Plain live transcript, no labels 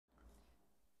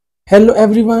Hello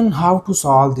everyone, how to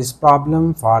solve this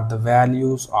problem for the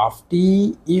values of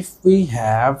t if we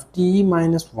have t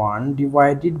minus 1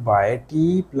 divided by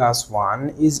t plus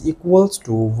 1 is equals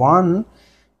to 1,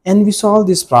 and we solve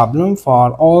this problem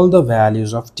for all the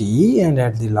values of t, and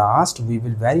at the last we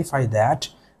will verify that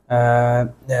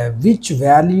which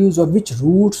values or which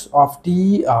roots of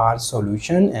t are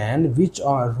solution and which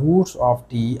are roots of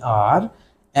t are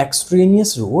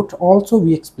extraneous root. Also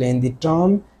we explain the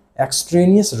term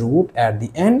extraneous root at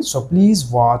the end, so please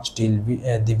watch till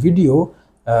the video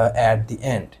at the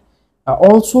end.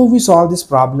 Also we solve this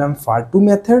problem for two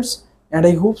methods, and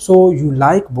I hope so you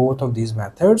like both of these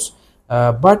methods,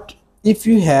 but if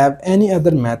you have any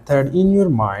other method in your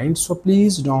mind, so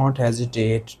please don't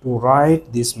hesitate to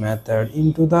write this method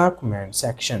into the comment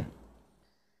section.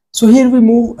 So here we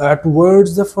move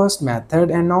towards the first method,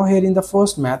 and now here in the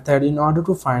first method, in order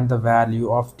to find the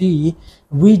value of t,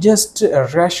 we just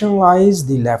rationalize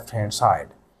the left hand side.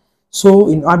 So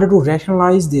in order to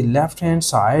rationalize the left hand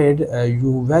side,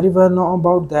 you very well know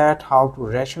about that, how to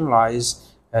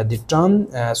rationalize the term.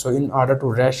 So in order to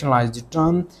rationalize the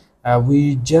term,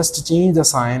 we just change the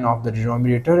sign of the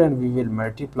denominator and we will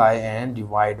multiply and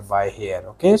divide by here.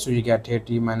 Okay, so you get here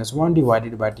t minus 1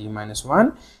 divided by t minus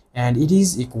 1, and it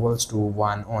is equals to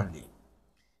 1 only.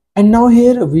 And now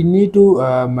here we need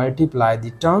to multiply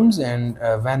the terms, and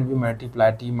when we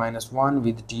multiply t minus 1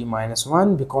 with t minus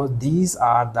 1, because these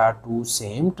are the two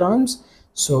same terms,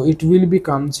 so it will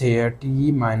becomes here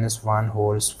t minus 1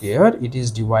 whole square. It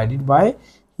is divided by,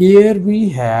 here we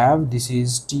have, this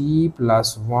is t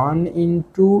plus 1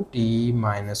 into t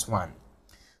minus 1.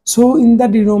 So in the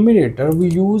denominator we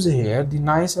use here the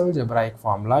nice algebraic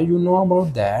formula. You know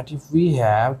about that. If we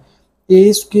have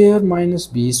a square minus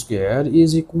b square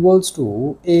is equals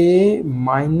to a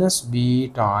minus b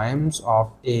times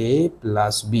of a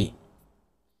plus b.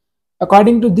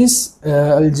 According to this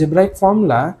algebraic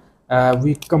formula,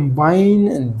 we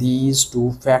combine these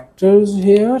two factors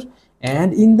here,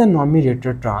 and in the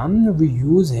numerator term we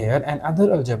use here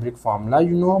another algebraic formula.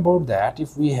 You know about that.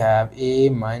 If we have a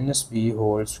minus b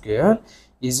whole square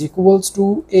is equals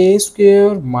to a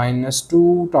square minus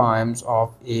 2 times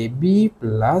of ab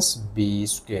plus b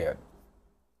square.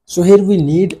 So here we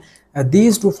need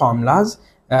these two formulas,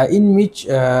 in which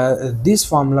this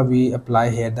formula we apply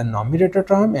here the numerator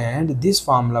term, and this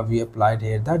formula we applied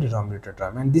here the denominator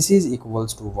term, and this is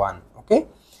equals to 1. Okay,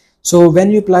 so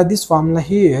when you apply this formula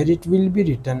here, it will be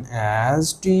written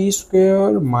as t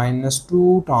square minus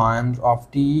 2 times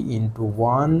of t into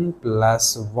 1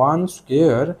 plus 1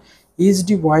 square is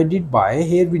divided by,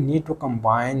 here we need to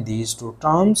combine these two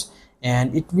terms,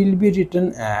 and it will be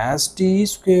written as t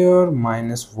square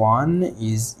minus 1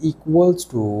 is equals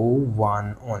to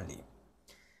 1 only.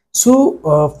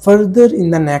 So further in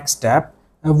the next step,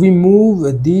 we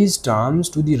move these terms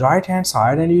to the right hand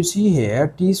side, and you see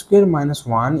here t square minus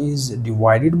 1 is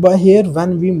divided by, here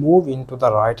when we move into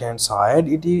the right hand side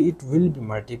it will be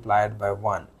multiplied by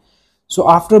 1. So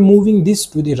after moving this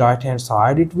to the right hand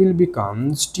side, it will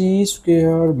become t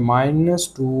square minus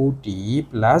 2t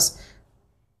plus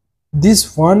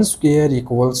this 1 square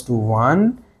equals to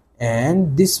 1,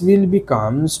 and this will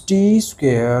become t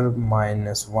square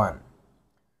minus 1.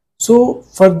 So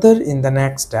further in the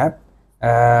next step,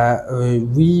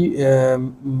 we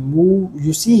move,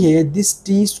 you see here this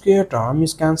t square term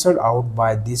is cancelled out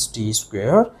by this t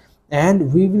square,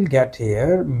 and we will get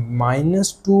here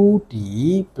minus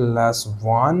 2t plus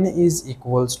 1 is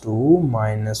equals to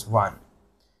minus 1.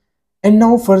 And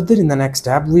now further in the next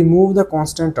step, we move the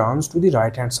constant terms to the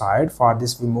right hand side. For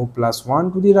this we move plus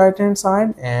 1 to the right hand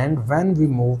side, and when we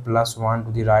move plus 1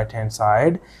 to the right hand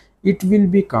side, it will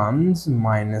becomes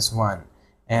minus 1,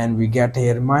 and we get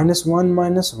here minus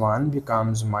 1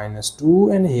 becomes minus 2,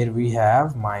 and here we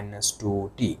have minus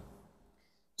 2t.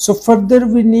 So further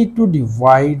we need to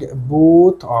divide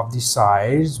both of the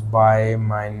sides by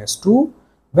minus 2.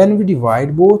 When we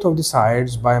divide both of the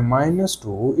sides by minus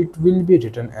 2, it will be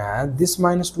written as, this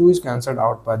minus 2 is cancelled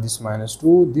out by this minus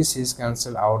 2, this is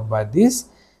cancelled out by this,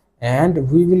 and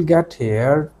we will get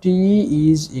here t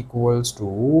is equals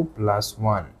to plus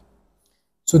 1.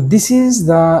 So this is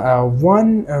the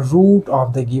one root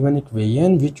of the given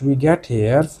equation which we get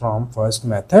here from first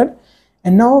method.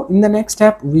 And now in the next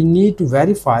step we need to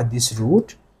verify this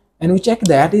root, and we check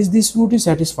that is this root is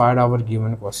satisfied our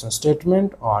given question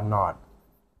statement or not.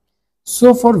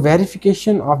 So for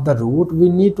verification of the root, we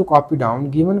need to copy down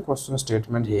given question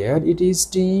statement here. It is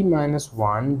t minus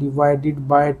 1 divided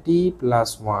by t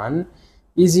plus 1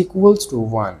 is equals to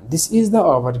 1. This is the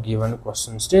our given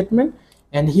question statement,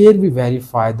 and here we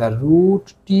verify the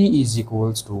root t is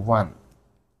equals to 1.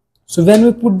 So when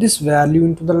we put this value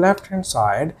into the left hand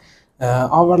side,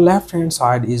 our left hand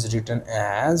side is written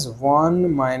as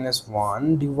 1 minus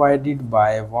 1 divided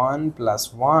by 1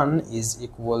 plus 1 is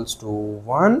equals to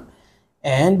 1,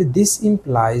 and this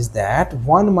implies that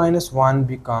 1 minus 1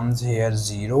 becomes here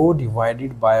 0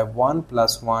 divided by 1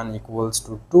 plus 1 equals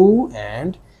to 2,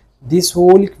 and this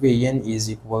whole equation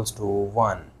is equals to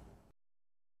 1.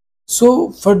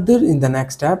 So further in the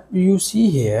next step, you see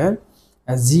here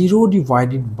 0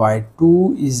 divided by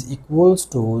 2 is equals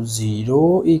to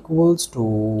 0 equals to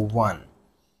 1.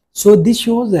 So this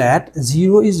shows that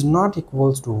 0 is not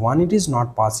equals to 1. It is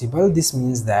not possible. This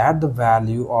means that the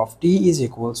value of t is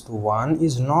equals to 1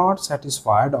 is not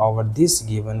satisfied over this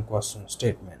given question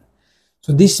statement.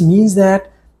 So this means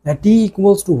that t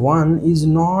equals to 1 is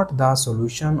not the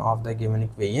solution of the given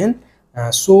equation.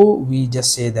 So we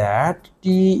just say that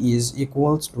t is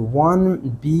equals to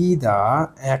 1 be the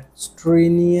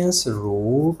extraneous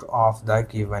root of the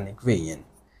given equation.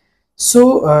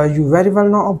 So you very well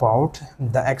know about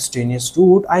the extraneous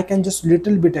root. I can just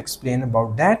little bit explain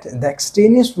about that. The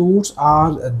extraneous roots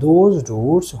are those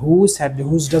roots whose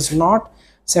does not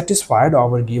satisfied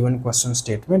our given question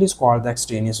statement is called the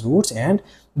extraneous roots, and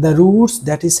the roots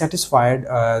that is satisfied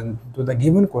to the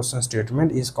given question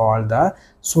statement is called the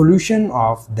solution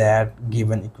of that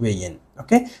given equation.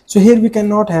 Okay, so here we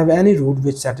cannot have any root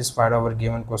which satisfied our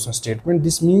given question statement.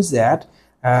 This means that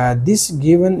this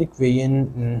given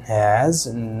equation has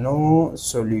no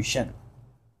solution.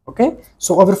 Okay,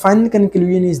 so our final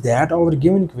conclusion is that our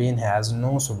given equation has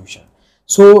no solution.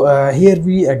 So here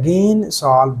we again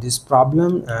solve this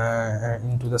problem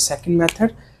into the second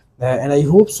method, and I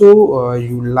hope so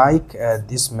you like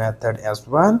this method as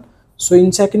well. So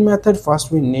in second method,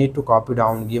 first we need to copy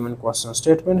down given question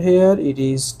statement. Here it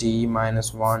is t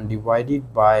minus 1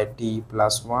 divided by t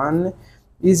plus 1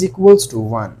 is equals to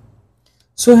 1.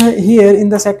 So here in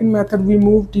the second method, we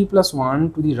move t plus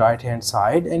 1 to the right hand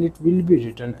side, and it will be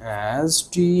written as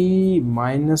t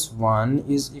minus 1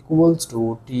 is equals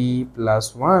to t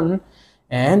plus 1.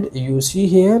 And you see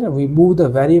here we move the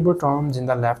variable terms in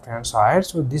the left hand side,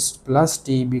 so this plus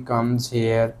t becomes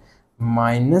here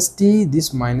minus t,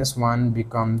 this minus 1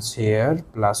 becomes here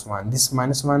plus 1, this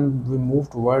minus 1 we move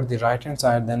toward the right hand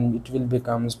side, then it will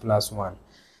becomes plus 1.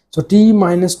 So t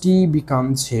minus t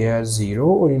becomes here 0,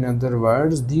 or in other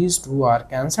words these two are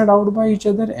cancelled out by each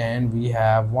other, and we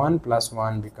have 1 plus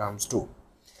 1 becomes 2.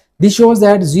 This shows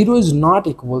that 0 is not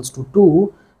equals to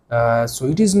 2, so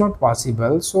it is not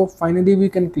possible. So finally we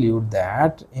conclude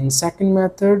that in second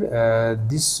method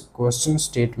this question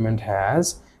statement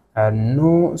has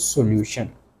no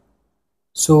solution.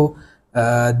 So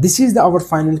this is our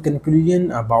final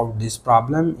conclusion about this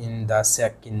problem in the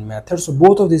second method. So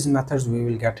both of these methods we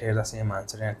will get here the same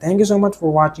answer. And thank you so much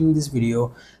for watching this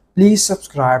video. Please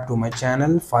subscribe to my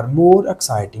channel for more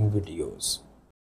exciting videos.